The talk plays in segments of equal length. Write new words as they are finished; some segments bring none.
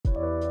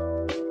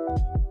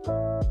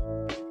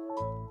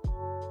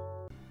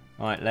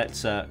Alright,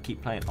 let's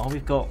keep playing. Oh,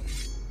 we've got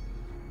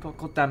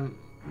goddamn...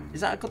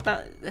 Is that a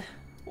goddamn...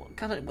 What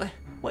kind of...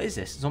 What is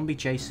this? Zombie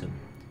Jason.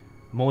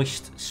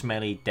 Moist,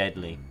 smelly,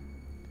 deadly.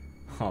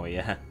 Oh,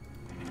 yeah.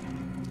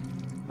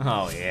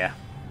 Oh, yeah.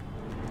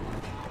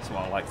 That's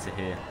what I like to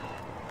hear.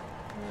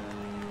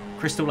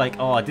 Crystal Lake.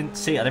 Oh, I didn't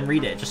see it. I didn't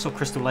read it. I just saw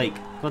Crystal Lake.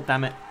 God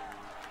damn it.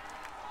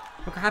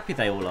 Look how happy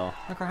they all are.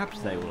 Look how happy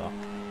they all are.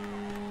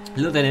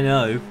 Little did they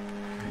know,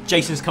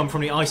 Jason's come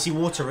from the icy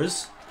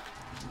waterers.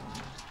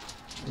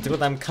 To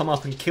goddamn come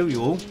up and kill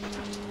you all.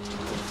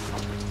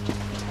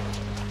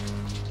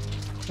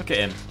 Look at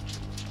him.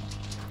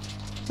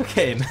 Look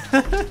at him.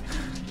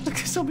 Look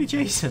at Zombie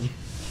Jason.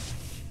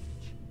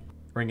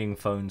 Ringing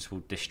phones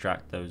will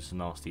distract those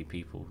nasty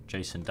people.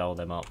 Jason, dial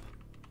them up.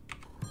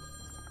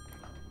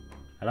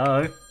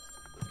 Hello?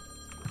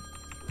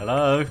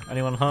 Hello?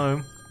 Anyone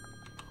home?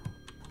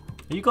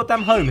 Are you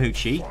goddamn home,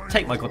 Hoochie?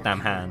 Take my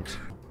goddamn hand.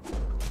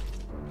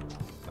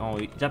 Oh,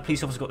 that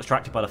police officer got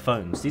distracted by the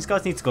phones. These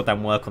guys need to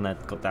goddamn work on their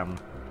goddamn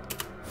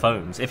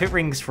phones. If it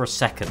rings for a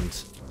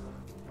second...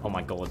 Oh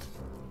my god.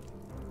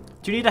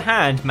 Do you need a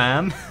hand,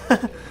 ma'am?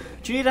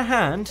 Do you need a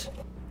hand?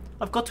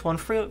 I've got one,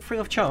 free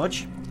of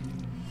charge.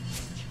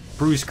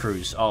 Bruise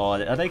cruise. Oh,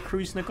 are they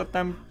cruising a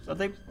goddamn... Are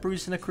they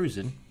bruising a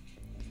cruising?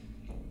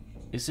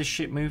 Is this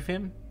shit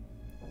moving?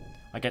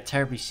 I get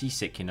terribly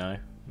seasick, you know.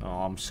 Oh,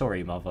 I'm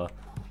sorry, mother.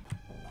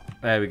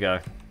 There we go.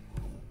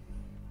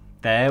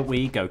 There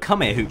we go.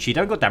 Come here, Hoochie.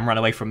 Don't goddamn run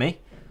away from me.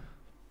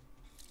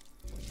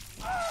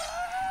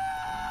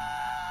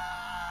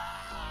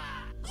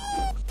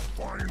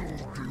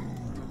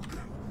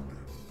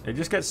 It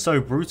just gets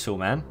so brutal,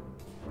 man.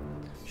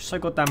 Just so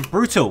goddamn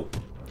brutal.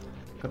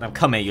 Goddamn,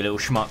 come here, you little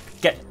schmuck.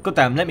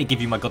 Goddamn, let me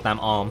give you my goddamn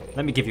arm.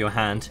 Let me give you a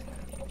hand.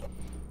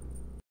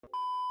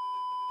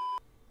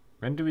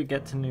 When do we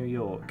get to New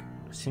York?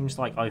 Seems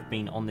like I've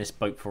been on this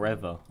boat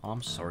forever.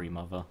 I'm sorry,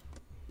 mother.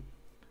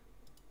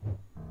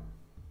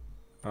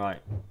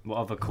 Alright, what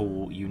other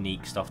cool,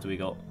 unique stuff do we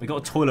got? We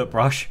got a toilet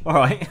brush.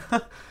 Alright.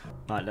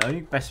 Right, the only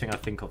best thing I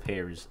think of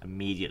here is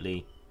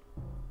immediately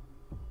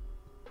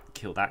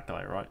kill that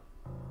guy, right?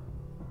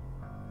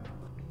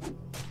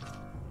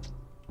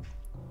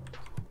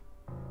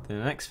 The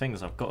next thing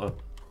is I've got to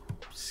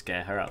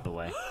scare her out of the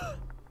way.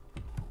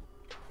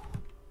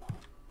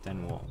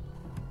 Then what?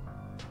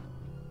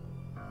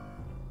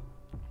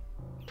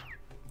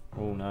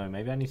 Oh no,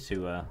 maybe I need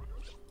to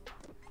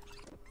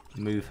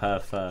move her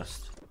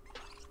first.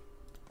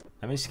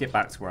 Let me skip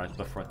back to where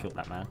before I killed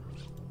that man.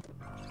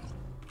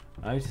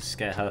 I need to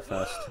scare her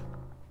first.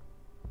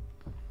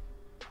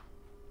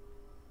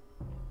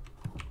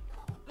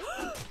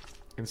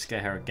 Can scare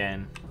her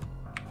again.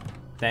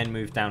 Then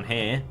move down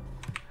here.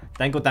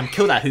 Then goddamn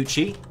kill that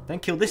Hoochie. Then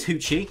kill this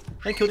Hoochie.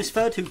 Then kill this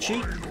third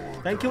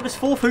Hoochie. Then kill this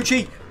fourth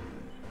Hoochie.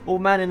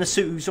 Old man in a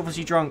suit who's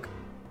obviously drunk.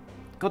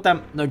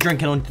 Goddamn, no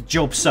drinking on the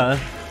job, sir.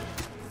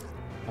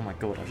 Oh my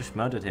god, I just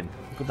murdered him.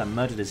 Goddamn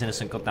murdered his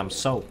innocent goddamn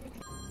soul.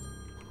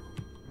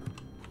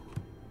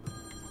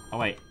 Oh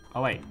wait,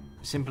 oh wait.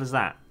 Simple as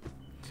that.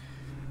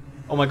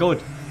 Oh my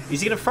god, is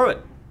he gonna throw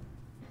it?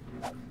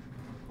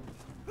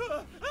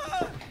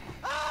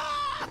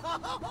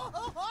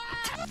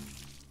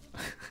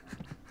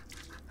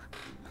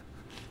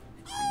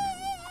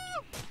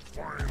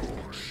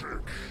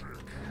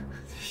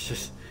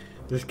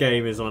 This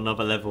game is on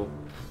another level.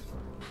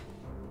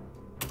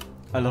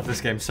 I love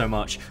this game so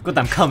much.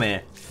 Goddamn, come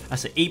here. I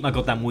said, eat my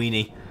goddamn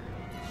weenie.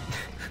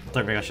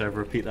 Don't think I should ever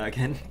repeat that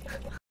again.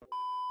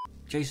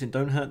 Jason,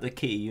 don't hurt the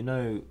kitty. You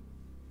know...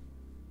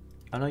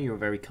 I know you're a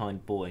very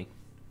kind boy.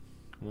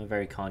 I'm a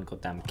very kind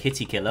goddamn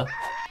kitty killer.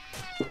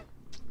 Oh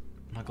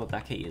my god,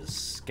 that kitty is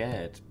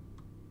scared.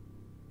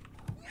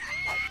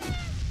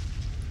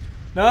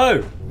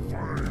 No!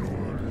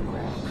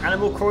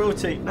 Animal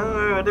cruelty.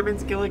 No, I didn't mean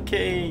to kill a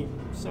kitty.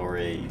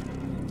 Sorry.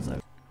 So,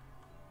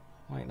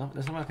 wait, no,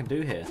 there's nothing I can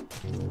do here.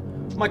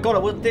 Oh my god, I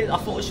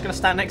thought I was just gonna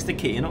stand next to the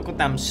kitty and not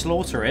goddamn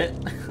slaughter it.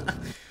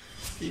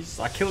 Jeez,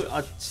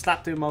 I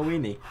slapped it with my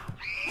weenie.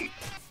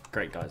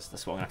 Great, guys,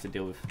 that's what I'm gonna have to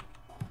deal with.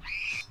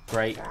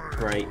 Great,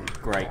 great,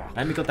 great.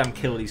 Let me goddamn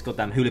kill these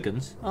goddamn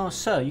hooligans. Oh,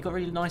 sir, you got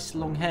really nice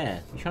long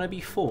hair. You trying to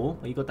be 4?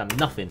 Or you goddamn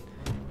nothing?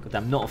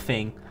 Goddamn not a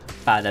thing.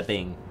 Bada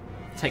bing.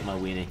 Take my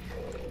weenie.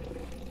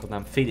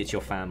 Goddamn feed it to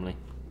your family.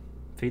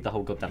 Feed the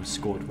whole goddamn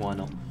squad, why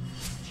not?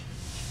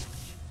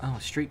 Oh,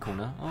 street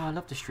corner. Oh, I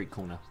love the street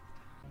corner.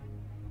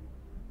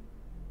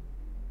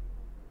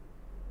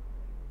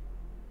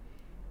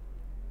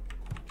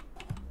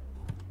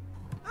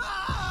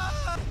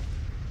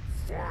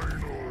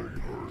 Final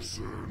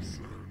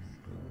person.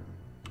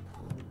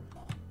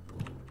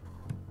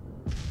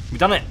 We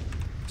done it!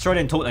 Sorry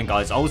I didn't talk then,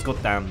 guys. I was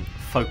goddamn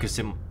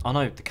focusing. Oh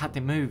no, the cat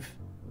didn't move.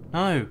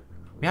 No,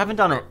 we haven't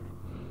done it.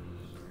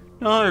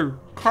 No,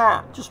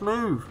 cat, just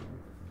move.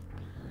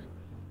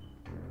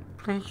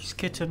 Please,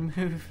 kitten,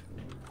 move.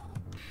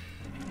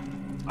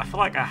 I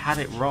feel like I had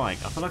it right.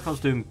 I feel like I was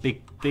doing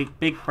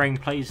big brain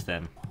plays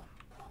then.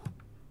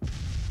 I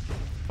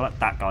feel like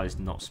that guy's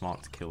not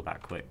smart to kill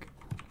that quick.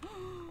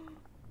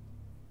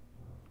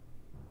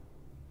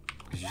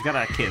 Because she's got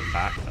that kitten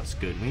back. That's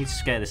good. We need to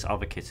scare this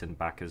other kitten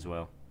back as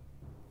well.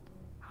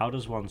 How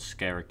does one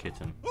scare a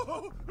kitten?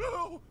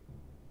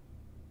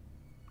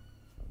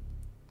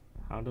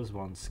 How does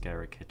one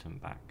scare a kitten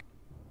back?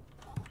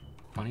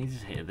 I need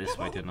to hit it this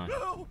way, didn't I?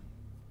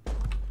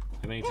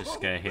 Maybe I need to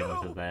scare him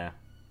over there.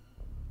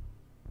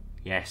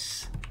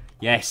 Yes.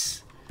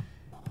 Yes.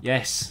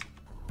 Yes.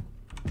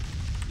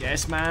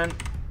 Yes, man.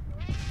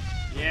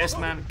 Yes,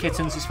 man.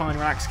 Kittens is fine.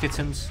 Relax,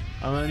 kittens.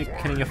 I'm only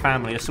killing your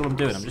family. That's all I'm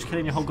doing. I'm just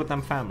killing your whole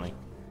goddamn family.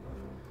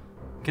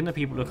 Can the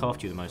people look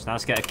after you the most? Now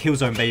let's get a kill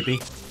zone, baby.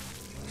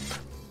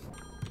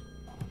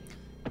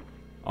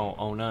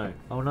 Oh no.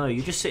 Oh no,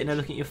 you're just sitting there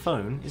looking at your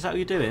phone? Is that what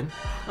you're doing?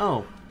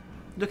 Oh.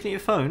 Looking at your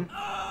phone?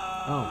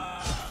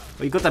 Oh.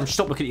 Well, you goddamn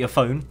stop looking at your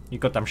phone, you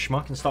goddamn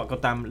schmuck, and start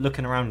goddamn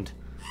looking around.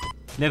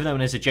 Never know when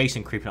there's a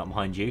Jason creeping up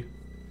behind you,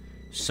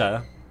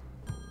 sir.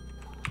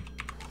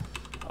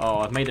 Oh,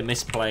 I've made a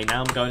misplay.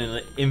 Now I'm going in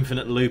an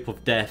infinite loop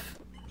of death.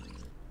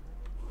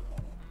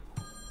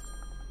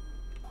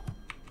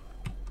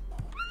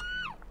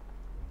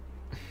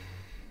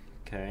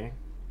 Okay.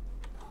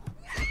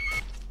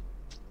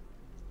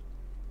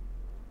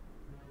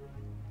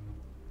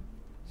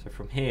 So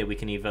from here we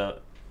can either,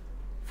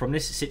 from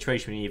this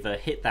situation we can either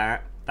hit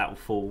that, that'll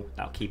fall,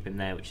 that'll keep him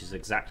there, which is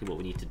exactly what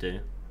we need to do.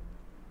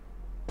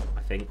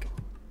 I think.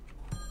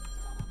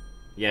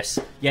 Yes,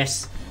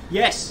 yes,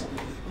 yes,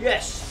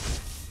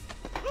 yes!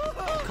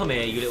 Come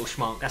here, you little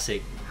schmuck, that's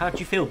it. How do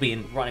you feel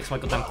being right next to my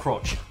goddamn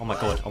crotch? Oh my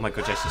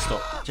god, Jason,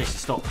 stop. Jason,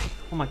 stop.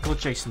 Oh my god,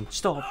 Jason,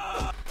 stop.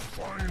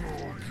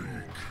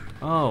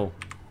 Oh.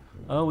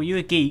 Oh, are you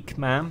a geek,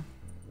 ma'am?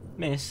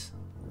 Miss?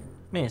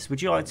 Miss,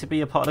 would you like to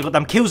be a part of the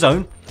goddamn kill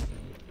zone?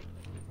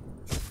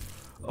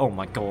 Oh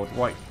my god,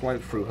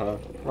 right through her.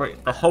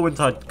 Right, the whole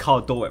entire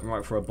car door went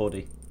right through her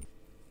body.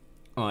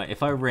 Alright,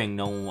 if I ring,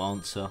 no one will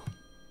answer.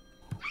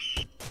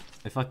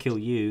 If I kill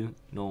you,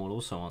 no one will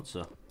also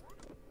answer.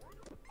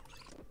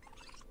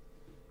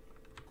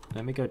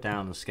 Let me go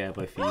down and scare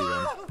both of you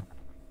then.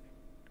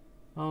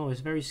 Oh, it's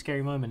a very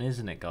scary moment,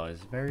 isn't it,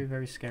 guys? Very,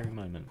 very scary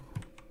moment.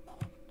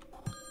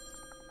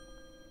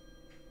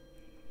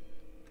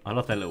 I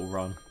love that little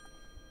run.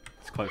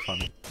 It's quite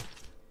funny.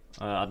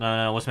 No,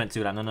 I wasn't meant to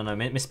do that. No.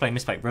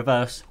 Misplay.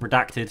 Reverse.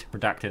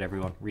 Redacted,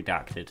 everyone.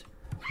 Redacted.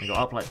 We go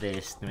up like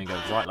this, then we go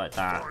right like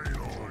that.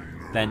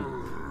 Then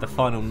the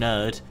final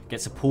nerd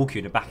gets a pool cue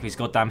in the back of his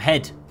goddamn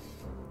head.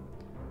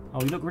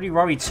 Oh, you look really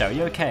worried, sir. Are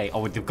you okay?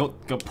 Oh, they've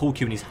got pool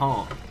cue in his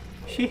heart.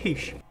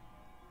 Sheesh.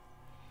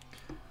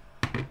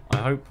 I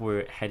hope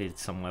we're headed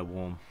somewhere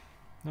warm.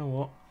 You know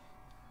what?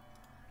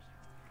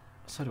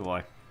 So do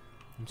I.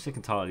 I'm sick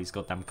and tired of these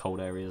goddamn cold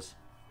areas.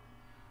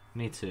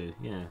 Me too.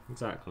 Yeah,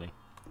 exactly.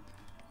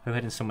 We're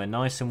heading somewhere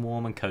nice and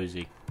warm and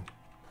cozy.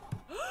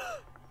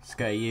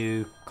 Scare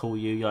you, call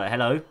you. You're like,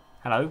 hello,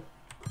 hello,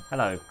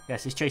 hello.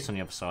 Yes, it's Jason on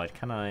the other side.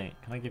 Can I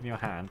give you a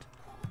hand?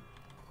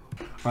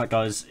 Right,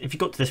 guys. If you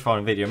got to this far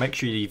in the video, make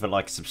sure you leave a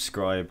like and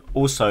subscribe.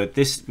 Also,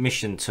 this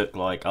mission took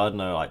like, I don't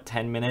know, like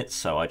 10 minutes.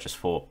 So I just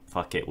thought,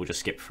 fuck it, we'll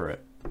just skip through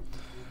it.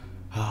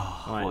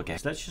 Right, okay.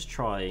 So let's just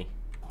try.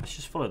 Let's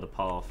just follow the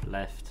path.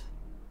 Left.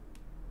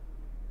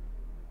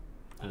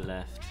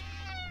 Left.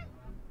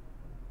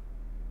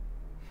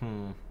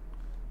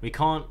 We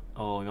can't.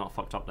 Oh, we got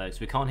fucked up there. So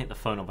we can't hit the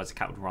phone, otherwise the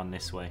cat would run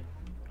this way.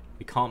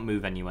 We can't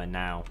move anywhere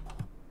now.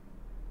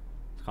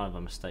 It's kind of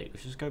a mistake.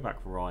 Let's just go back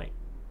right.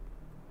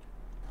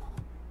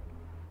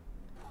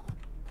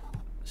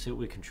 See what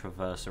we can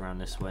traverse around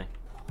this way.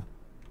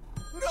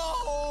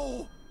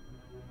 No!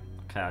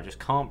 Okay, I just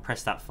can't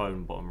press that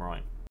phone bottom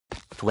right.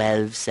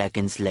 12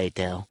 seconds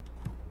later.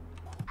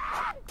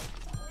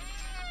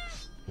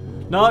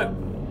 No!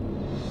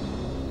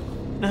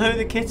 No,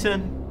 the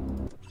kitten!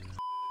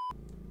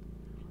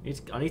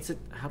 I need to...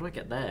 How do I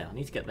get there? I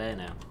need to get there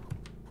now.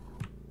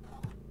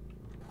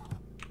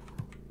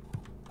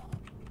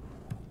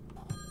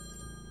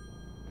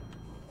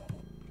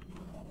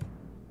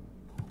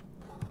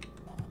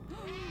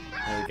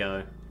 There we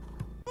go.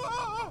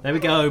 There we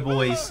go,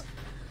 boys.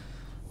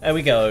 There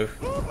we go.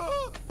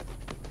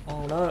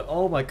 Oh no.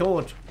 Oh my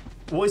god.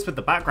 What is with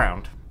the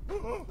background?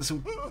 Oh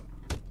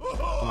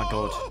my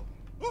god.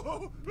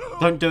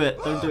 Don't do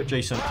it. Don't do it,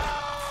 Jason.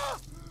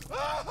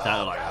 That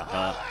looked like that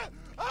hurt.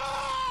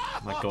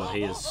 Oh my god,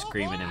 he is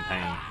screaming in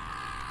pain.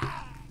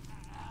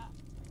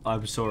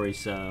 I'm sorry,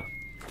 sir.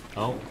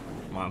 Oh,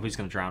 well, who's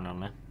gonna drown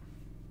down there?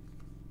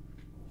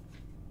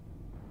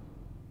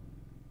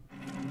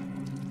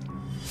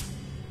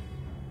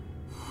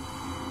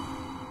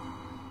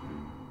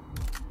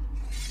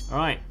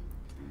 Alright.